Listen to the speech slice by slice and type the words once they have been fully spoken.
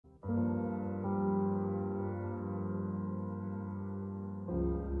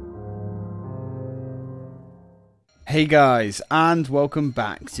Hey guys, and welcome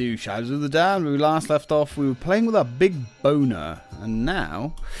back to Shadows of the Damned. When we last left off, we were playing with our big boner, and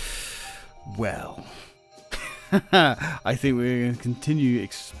now, well, I think we're going to continue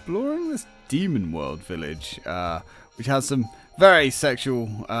exploring this demon world village, which has some very sexual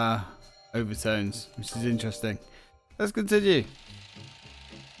overtones, which is interesting. Let's continue.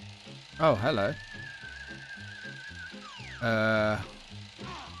 Oh, hello.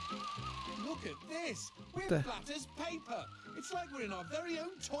 Look at this! We're flat as paper! It's like we're in our very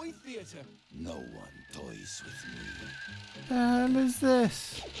own toy theatre. No one toys with me. The hell is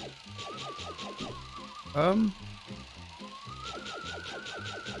this?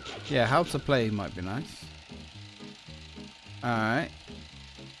 Yeah, how to play might be nice. Alright.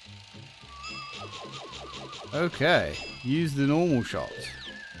 Okay. Use the normal shot.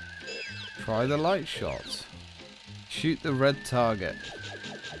 Try the light shot. Shoot the red target.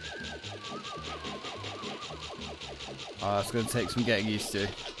 Oh, that's going to take some getting used to.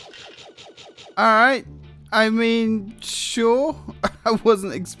 Alright. I mean, sure. I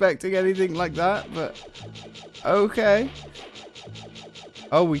wasn't expecting anything like that, but okay.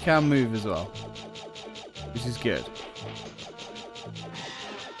 Oh, we can move as well, which is good.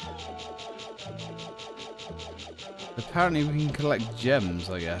 Apparently we can collect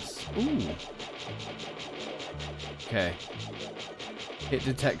gems, I guess. Ooh. Okay. Hit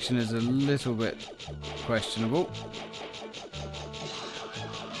detection is a little bit questionable.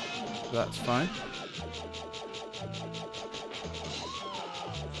 That's fine.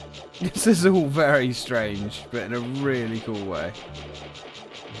 This is all very strange, but in a really cool way.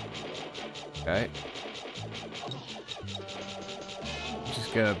 Okay.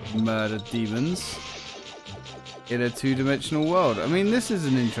 Just gonna murder demons in a two-dimensional world. I mean, this is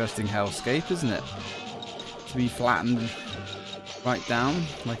an interesting hellscape, isn't it? To be flattened right down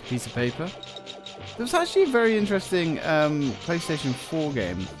like a piece of paper. There was actually a very interesting PlayStation 4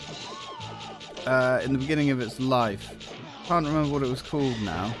 game in the beginning of its life. Can't remember what it was called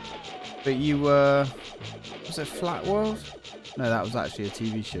now. But you were... was it Flat World? No, that was actually a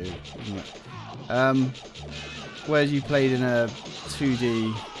TV show, wasn't it? Where you played in a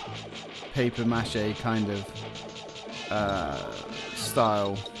 2D paper mache kind of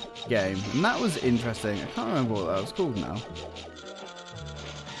style game. And that was interesting. I can't remember what that was called now.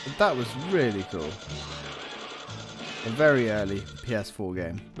 But that was really cool. A very early PS4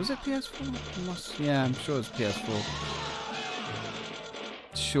 game. Was it PS4? Yeah, I'm sure it's PS4.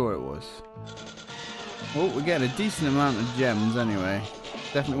 Sure it was. Well, we're getting a decent amount of gems anyway.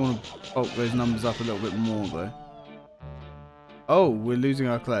 Definitely want to bulk those numbers up a little bit more though. Oh, we're losing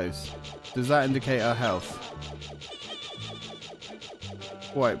our clothes. Does that indicate our health?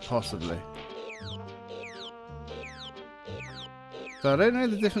 Quite possibly. So I don't know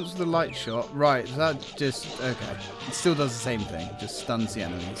the difference with the light shot. Right, is that just... okay. It still does the same thing. Just stuns the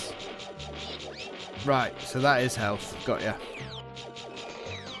enemies. Right, so that is health. Got ya.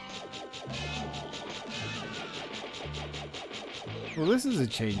 Well, this is a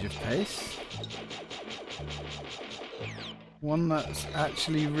change of pace. One that's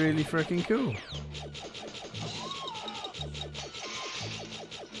actually really freaking cool.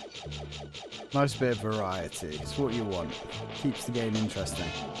 Nice bit of variety. It's what you want. Keeps the game interesting.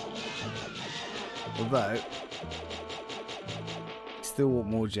 Although, still want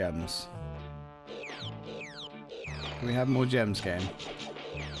more gems. Can we have more gems, game?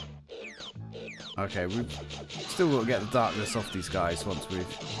 Okay, we've still got to get the darkness off these guys once we've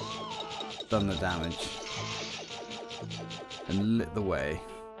done the damage and lit the way.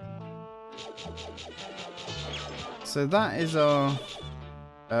 So that is our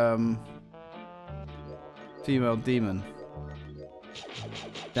female demon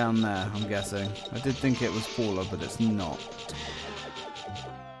down there, I'm guessing. I did think it was Paula, but it's not.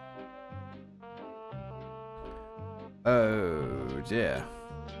 Oh dear.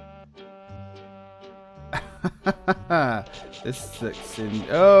 This looks in...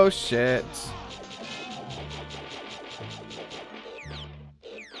 oh shit.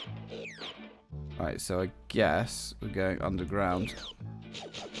 Right, so I guess we're going underground.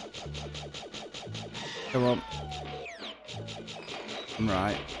 Come on.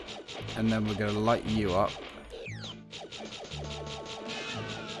 Right. And then we're going to light you up.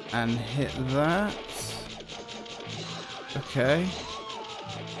 And hit that. Okay.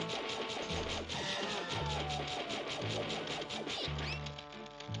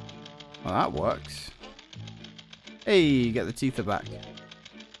 Well, that works. Hey, get the teeth back.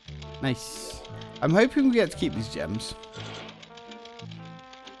 Nice. I'm hoping we get to keep these gems.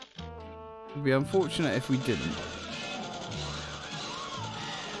 It would be unfortunate if we didn't.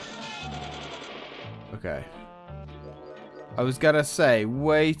 Okay. I was gonna say,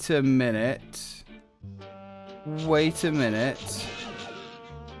 wait a minute. Wait a minute.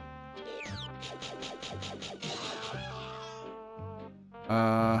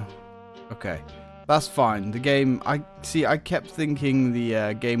 Okay. That's fine. The game, I kept thinking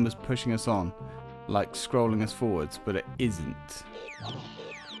the game was pushing us on, like scrolling us forwards, but it isn't.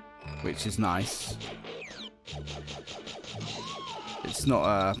 Which is nice. It's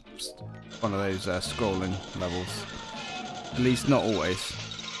not one of those scrolling levels. At least not always.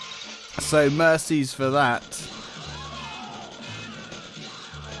 So mercies for that.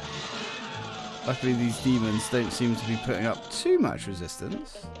 Luckily these demons don't seem to be putting up too much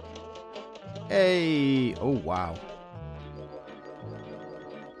resistance. Hey! Oh wow.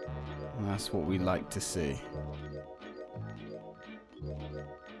 That's what we like to see.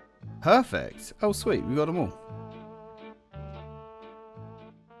 Perfect. Oh sweet, we got them all.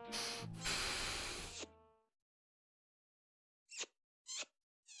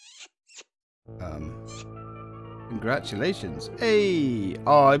 Congratulations. Hey!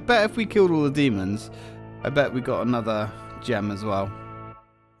 Oh, I bet if we killed all the demons, I bet we got another gem as well.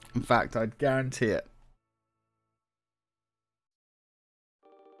 In fact, I'd guarantee it.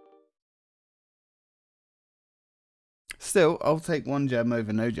 Still, I'll take one gem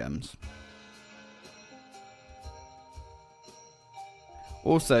over no gems.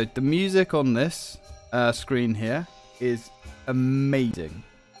 Also, the music on this screen here is amazing.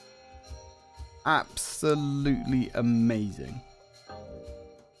 Absolutely amazing.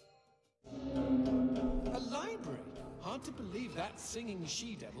 A library? Hard to believe that singing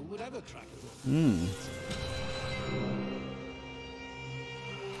she-devil would ever crack it. Hmm.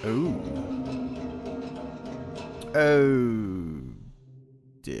 Oh. Oh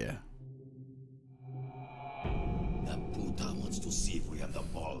dear. That puta wants to see if we have the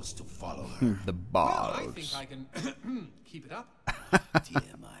balls to follow her. The balls. Well, I think I can keep it up.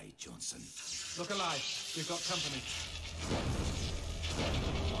 TMI, Johnson. Look alive. We've got company.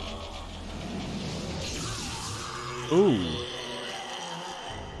 Ooh.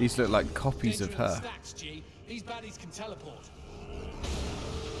 These look like copies of her. Stacks, G. These baddies can teleport.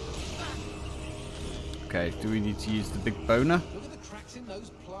 Okay, do we need to use the big boner? Look at the cracks in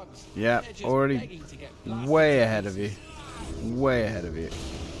those plugs. Yeah, already way ahead of you. Way ahead of you.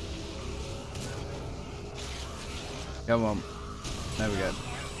 Come on. There we go.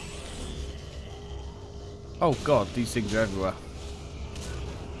 Oh god, these things are everywhere.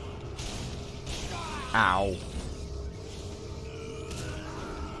 Ow.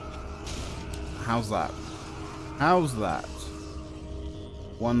 How's that? How's that?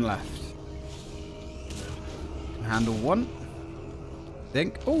 One left. Can handle one.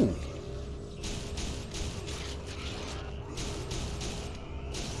 Think. Oh.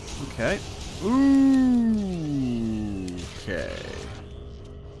 Okay. Ooh. Okay.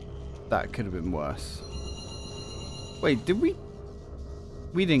 That could have been worse. Wait, did we?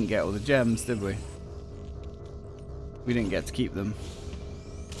 We didn't get all the gems, did we? We didn't get to keep them.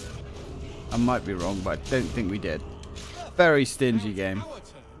 I might be wrong, but I don't think we did. Very stingy game.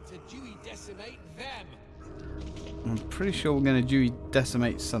 I'm pretty sure we're going to Dewey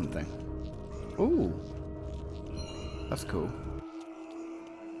decimate something. Ooh. That's cool.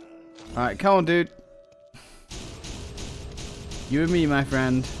 Alright, come on, dude. You and me, my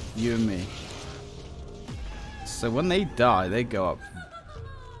friend. You and me. So when they die, they go up.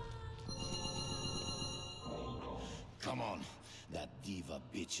 Come on. That diva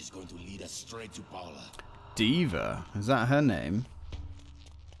bitch is going to lead us straight to Paula. Diva? Is that her name?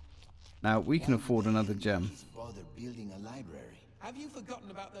 Now, we can afford another gem. Bother building a library. Have you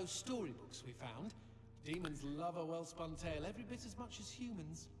forgotten about those storybooks we found? Demons love a well-spun tale every bit as much as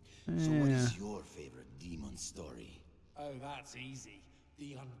humans. Yeah. So what is your favorite demon story? Oh, that's easy.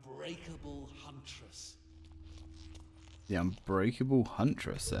 The Unbreakable Huntress. The Unbreakable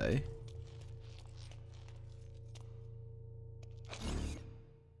Huntress, eh?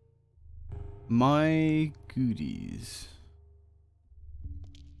 My goodies.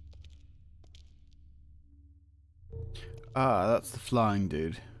 Ah, that's the flying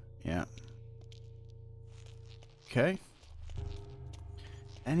dude. Yeah. Okay.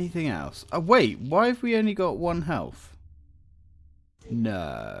 Anything else? Oh, wait. Why have we only got 1 health?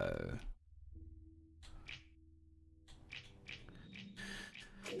 No.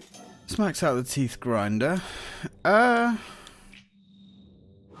 Let's max out the teeth grinder.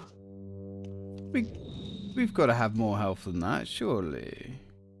 We've got to have more health than that, surely.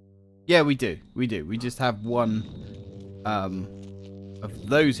 Yeah, we do. We do. We just have 1 of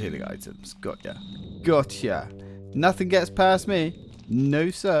those healing items. Gotcha. Gotcha. Nothing gets past me. No,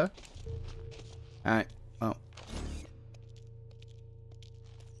 sir. Alright. Well.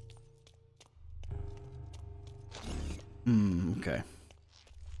 Okay.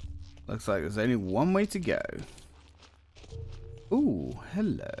 Looks like there's only one way to go. Ooh,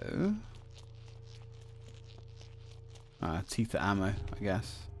 hello. Teeth of ammo, I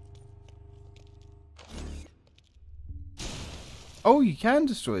guess. Oh, you can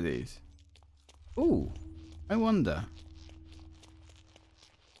destroy these. Ooh, I wonder.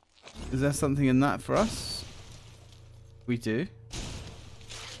 Is there something in that for us? We do.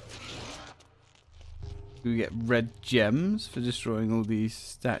 Do we get red gems for destroying all these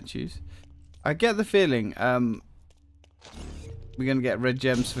statues? I get the feeling we're going to get red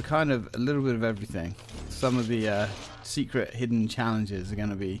gems for kind of a little bit of everything. Some of the secret hidden challenges are going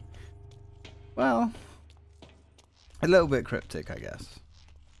to be, well, a little bit cryptic, I guess.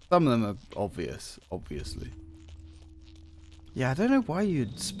 Some of them are obvious, obviously. Yeah, I don't know why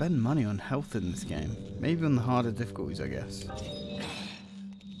you'd spend money on health in this game. Maybe on the harder difficulties, I guess.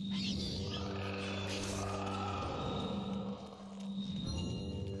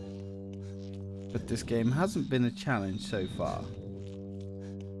 But this game hasn't been a challenge so far.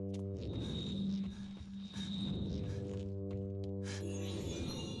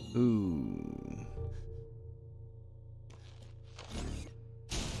 Ooh.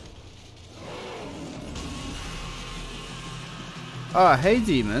 Ah, hey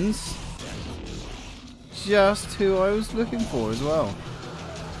demons. Just who I was looking for as well.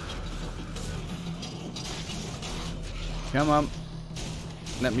 Come on.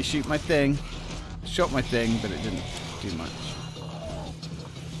 Let me shoot my thing. Shot my thing, but it didn't do much.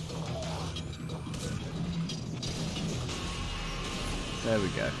 There we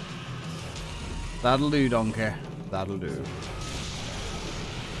go. That'll do, donkey. That'll do.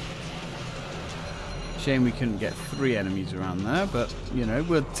 Shame we couldn't get 3 enemies around there, but, you know,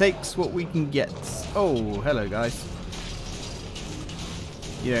 we'll take what we can get. Oh, hello, guys.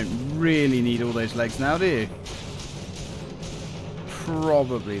 You don't really need all those legs now, do you?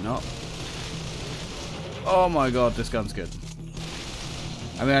 Probably not. Oh my god, this gun's good.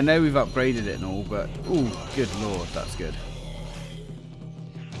 I mean, I know we've upgraded it and all, but... Ooh, good lord, that's good.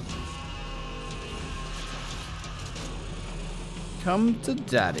 Come to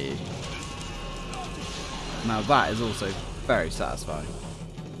daddy. Now that is also very satisfying.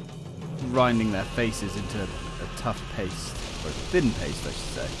 Grinding their faces into a tough paste. Or a thin paste, I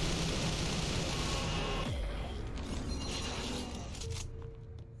should say.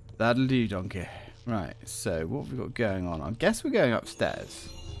 That'll do, donkey. Right, so what have we got going on? I guess we're going upstairs.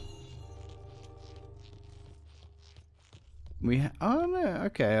 Oh no,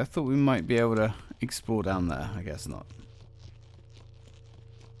 okay. I thought we might be able to explore down there. I guess not.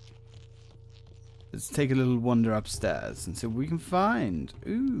 Let's take a little wander upstairs and see what we can find.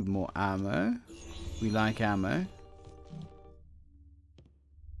 Ooh, more ammo. We like ammo.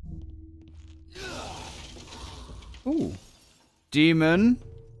 Ooh. Demon.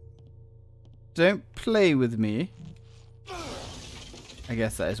 Don't play with me. I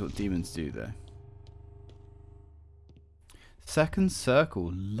guess that is what demons do, though. Second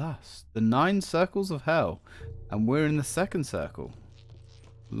circle. Lust. The 9 circles of hell. And we're in the second circle.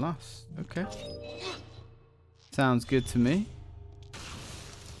 Lust. Okay. Sounds good to me.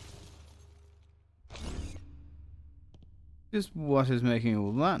 Just what is making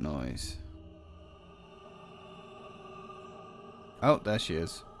all that noise? Oh, there she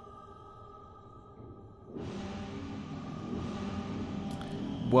is.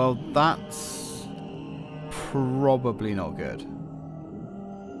 Well, that's probably not good.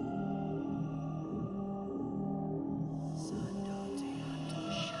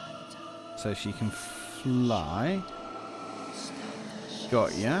 So she can fly.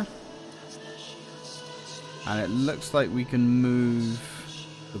 Got ya. And it looks like we can move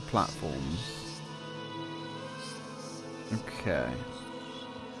the platforms. Okay.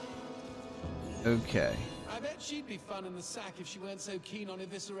 Okay. I bet she'd be fun in the sack if she weren't so keen on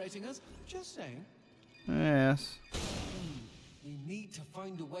eviscerating us. Just saying. Yes. We need to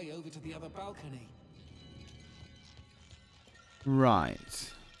find a way over to the other balcony.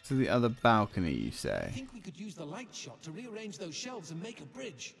 Right. To the other balcony, you say? I think we could use the light shot to rearrange those shelves and make a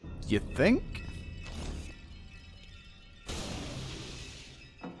bridge. You think?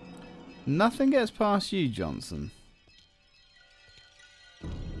 Nothing gets past you, Johnson.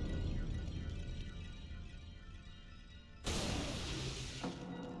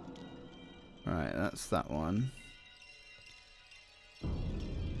 Right, that's that one.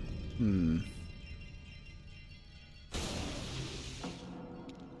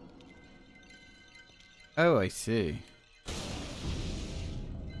 Oh, I see.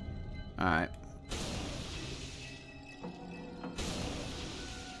 Alright.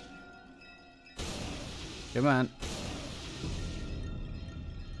 Come on.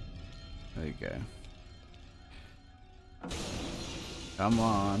 we go. Come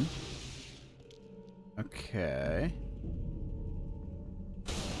on. Okay.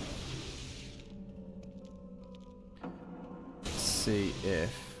 Let's see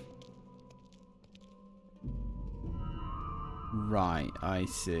if... Right, I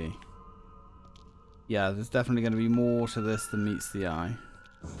see. Yeah, there's definitely going to be more to this than meets the eye.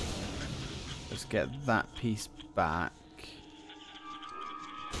 Let's get that piece back.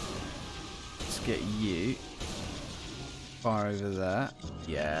 Let's get you far over there.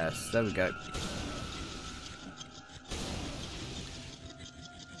 Yes, there we go.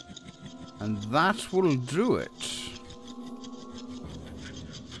 And that will do it.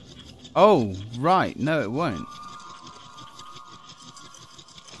 Oh, right. No, it won't.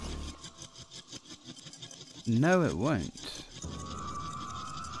 No, it won't.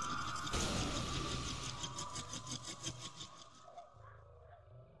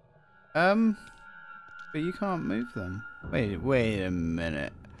 But you can't move them. Wait a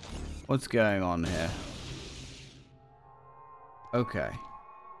minute. What's going on here? Okay.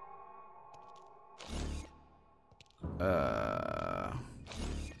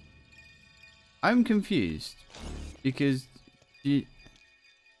 I'm confused because you...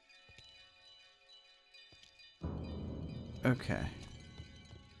 Okay.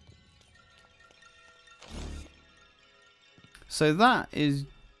 So that is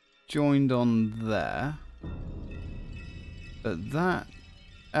joined on there. But that...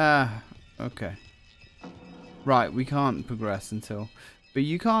 okay. Right, we can't progress until... But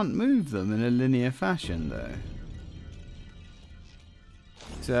you can't move them in a linear fashion, though.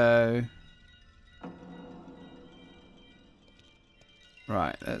 So...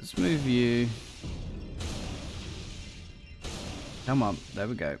 Right, let's move you... Come on, there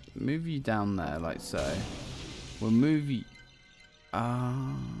we go. Move you down there, like so. We'll move you... no.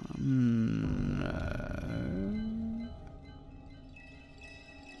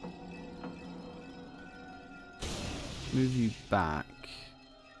 Move you back.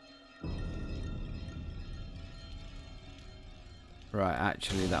 Right,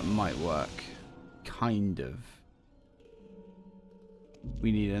 actually that might work. Kind of.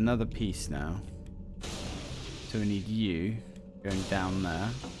 We need another piece now. So we need you going down there.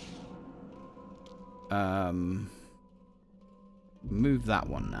 Move that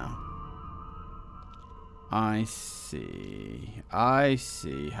one now. I see. I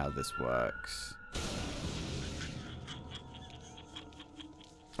see how this works.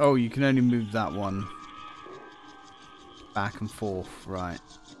 Oh, you can only move that one back and forth, right?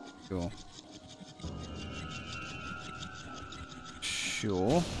 Sure.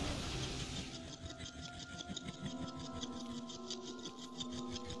 Sure.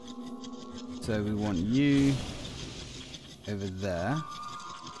 So we want you over there.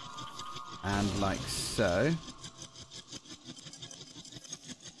 And like so.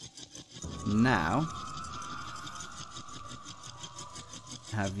 Now,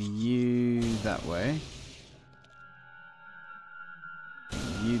 have you that way.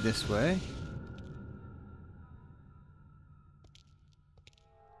 You this way.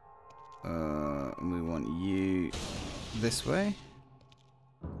 And we want you this way.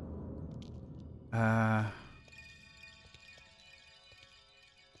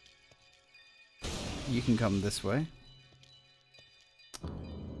 You can come this way.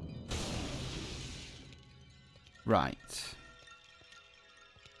 Right.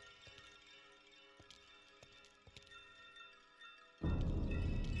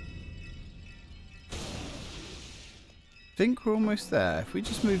 Think we're almost there. If we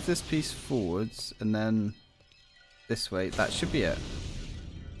just move this piece forwards and then this way, that should be it.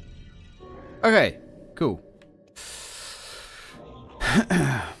 Okay, cool.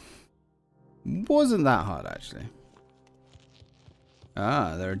 Wasn't that hard, actually.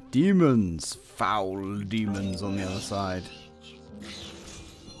 Ah, there are demons. Foul demons on the other side.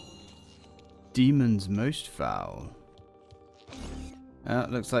 Demons most foul.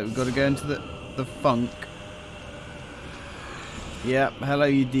 Looks like we've got to go into the funk. Yep, hello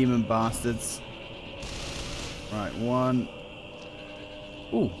you demon bastards. Right, one.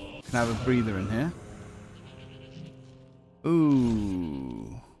 Ooh, can have a breather in here.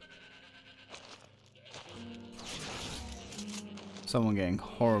 Ooh. Someone getting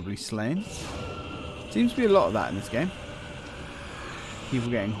horribly slain. Seems to be a lot of that in this game.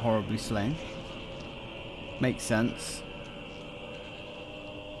 People getting horribly slain. Makes sense.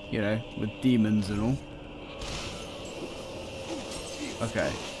 You know, with demons and all.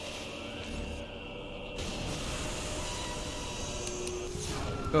 Okay.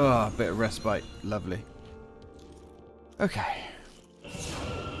 Oh, a bit of respite. Lovely. Okay.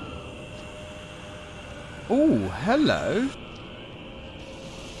 Oh, hello.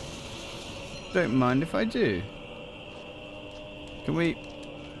 Don't mind if I do. Can we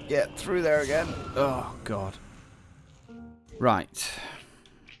get through there again? Oh, God. Right.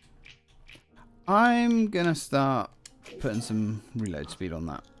 I'm going to start putting some reload speed on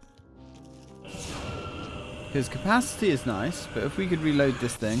that. Because capacity is nice, but if we could reload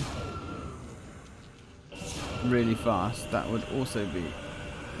this thing really fast, that would also be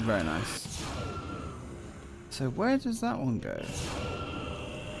very nice. So where does that one go?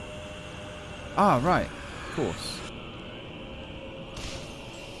 Ah, right. Of course.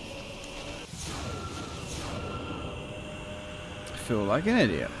 I feel like an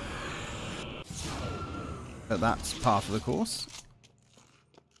idiot. But that's part of the course.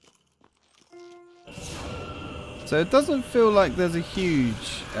 So it doesn't feel like there's a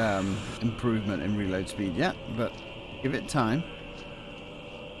huge improvement in reload speed yet, but give it time.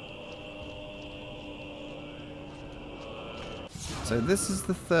 So this is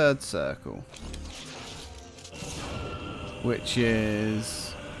the third circle, which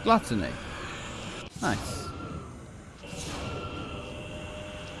is gluttony. Nice.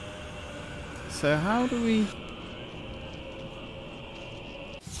 So how do we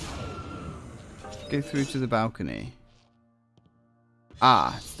go through to the balcony?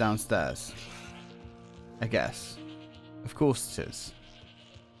 Ah, it's downstairs. I guess. Of course it is.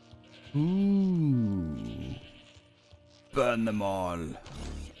 Ooh. Burn them all.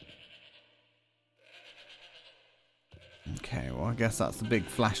 Okay, well I guess that's the big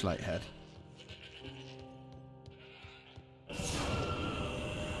flashlight head.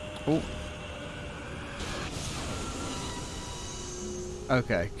 Oh.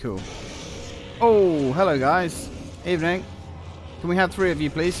 Okay, cool. Oh, hello guys. Evening. Can we have 3 of you,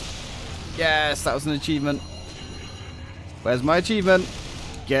 please? Yes, that was an achievement. Where's my achievement?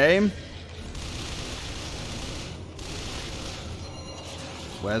 Game.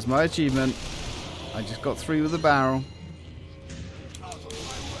 Where's my achievement? I just got 3 with a barrel.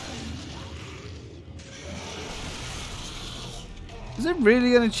 Is it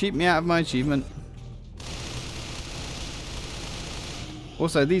really going to cheat me out of my achievement?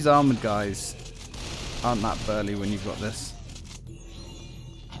 Also, these armored guys aren't that burly when you've got this.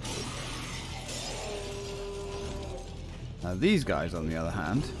 Now these guys, on the other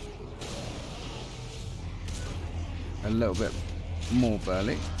hand, a little bit more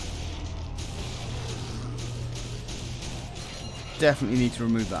burly. Definitely need to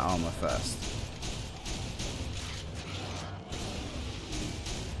remove that armor first.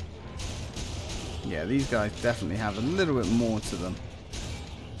 Yeah, these guys definitely have a little bit more to them.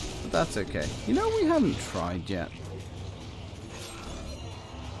 But that's okay. You know, we haven't tried yet.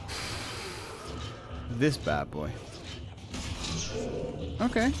 This bad boy.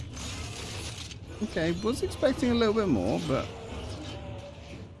 Okay. Okay, was expecting a little bit more, but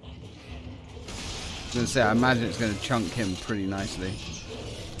I was going to say, I imagine it's going to chunk him pretty nicely.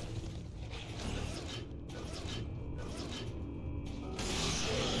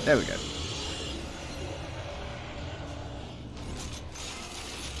 There we go.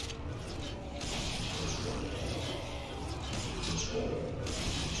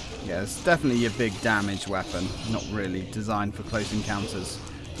 Yeah, it's definitely a big damage weapon, not really designed for close encounters,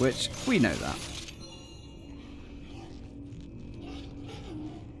 which we know that.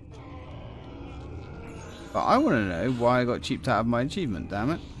 But I want to know why I got cheaped out of my achievement,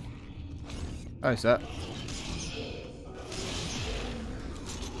 damn it. Oh, sir.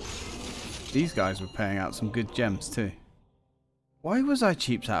 These guys were paying out some good gems too. Why was I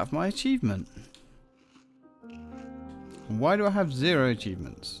cheaped out of my achievement? And why do I have 0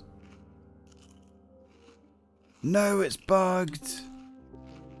 achievements? No, it's bugged.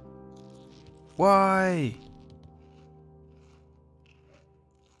 Why?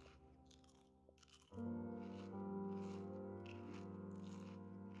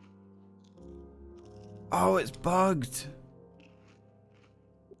 Oh, it's bugged.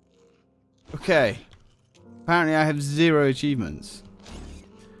 Okay. Apparently I have 0 achievements.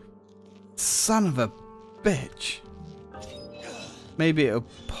 Son of a bitch. Maybe it'll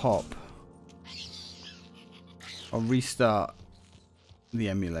pop. I'll restart the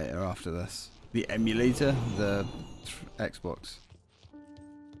emulator after this. The emulator? The Xbox.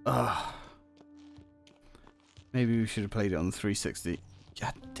 Ugh. Maybe we should have played it on the 360.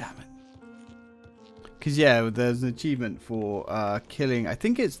 God damn it. Because, yeah, there's an achievement for killing, I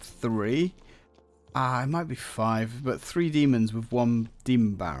think it's 3. It might be 5, but 3 demons with 1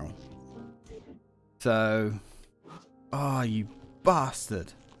 demon barrel. So, oh, you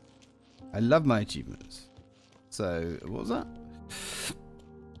bastard. I love my achievements. So, what was that?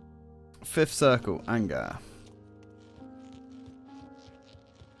 fifth circle, anger.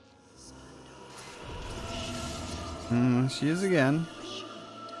 She is again.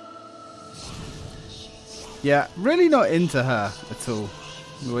 Yeah, really not into her at all.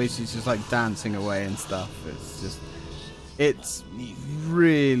 The way she's just like dancing away and stuff. It's just, it's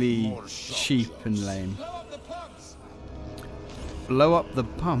really cheap and lame. Blow up the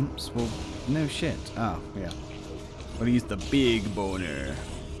pumps? Well, no shit. Oh, yeah. Well, use the big boner.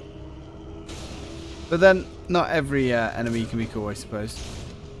 But then, not every enemy can be cool, I suppose.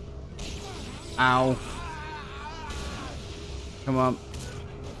 Ow. Come on.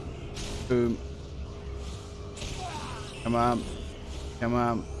 Boom. Come on. Come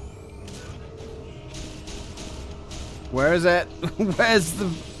on. Where is it? Where's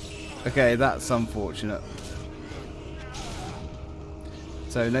the... Okay, that's unfortunate.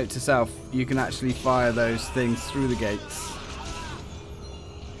 So, note to self, you can actually fire those things through the gates.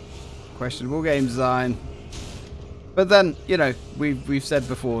 Questionable game design. But then, you know, we've said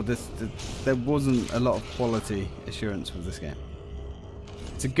before, there wasn't a lot of quality assurance with this game.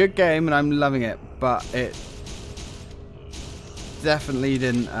 It's a good game and I'm loving it, but it definitely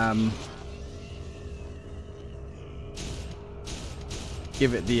didn't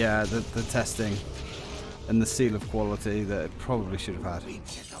give it the testing and the seal of quality that it probably should have had.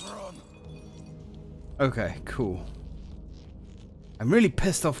 Okay, cool. I'm really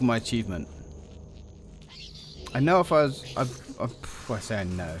pissed off with my achievement. I know if I was... I say I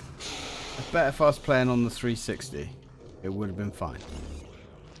know. I bet if I was playing on the 360, it would have been fine.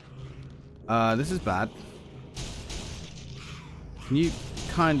 This is bad. Can you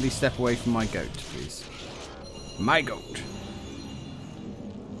kindly step away from my goat, please? My goat.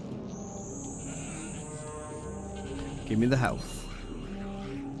 Give me the health.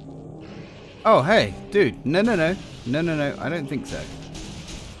 Oh, hey, dude. No. I don't think so.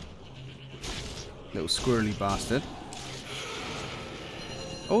 Little squirrely bastard.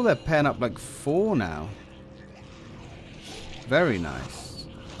 Oh, they're pairing up like 4 now. Very nice.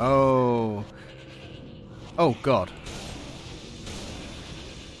 Oh. Oh, God.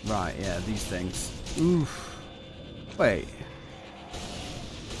 Right, yeah, these things. Oof. Wait. I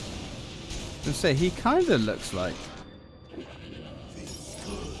was gonna say, he kind of looks like...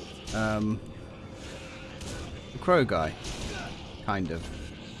 the crow guy. Kind of.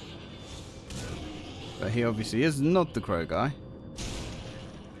 But he obviously is not the crow guy.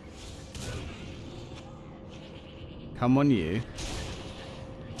 Come on, you.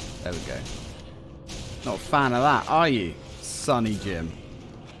 There we go. Not a fan of that, are you, Sonny Jim?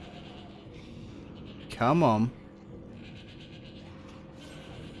 Come on.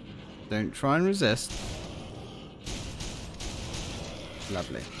 Don't try and resist.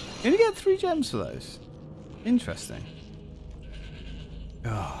 Lovely. You only get 3 gems for those. Interesting.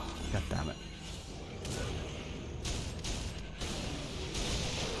 Oh, god damn it.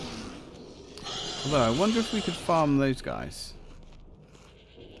 Although, I wonder if we could farm those guys.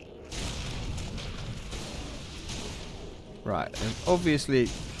 Right, there's obviously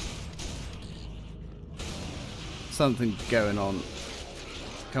something going on.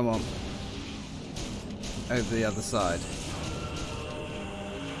 Come on. Over the other side.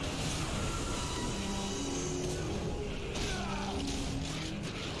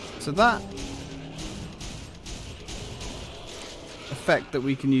 So that effect that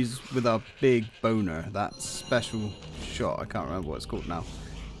we can use with our big boner, that special shot, I can't remember what it's called now,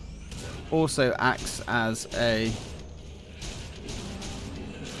 also acts as a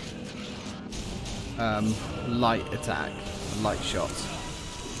light attack, a light shot.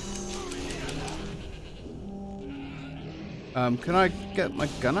 Can I get my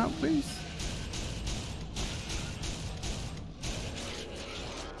gun out, please?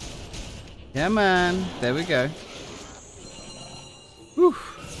 Yeah, man. There we go. Whew.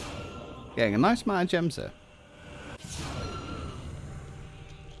 Getting a nice amount of gems there.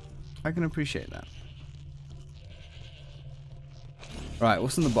 I can appreciate that. Right,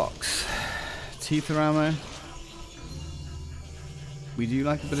 what's in the box? Teether ammo. We do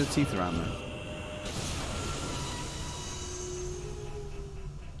like a bit of teether ammo.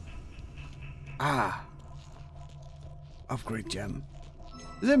 Ah. Upgrade gem.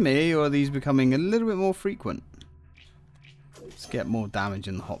 Is it me, or are these becoming a little bit more frequent? Let's get more damage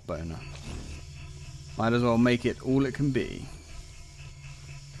in the hot boner. Might as well make it all it can be.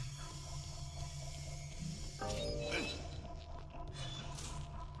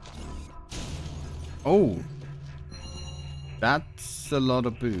 Oh. That's a lot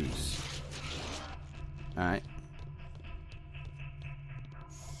of booze. Alright.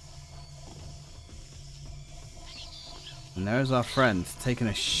 And there's our friend taking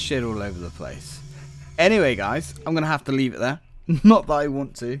a shit all over the place. Anyway, guys, I'm going to have to leave it there. Not that I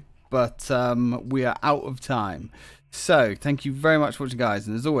want to, but we are out of time. So, thank you very much for watching, guys.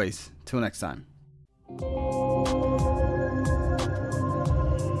 And as always, till next time.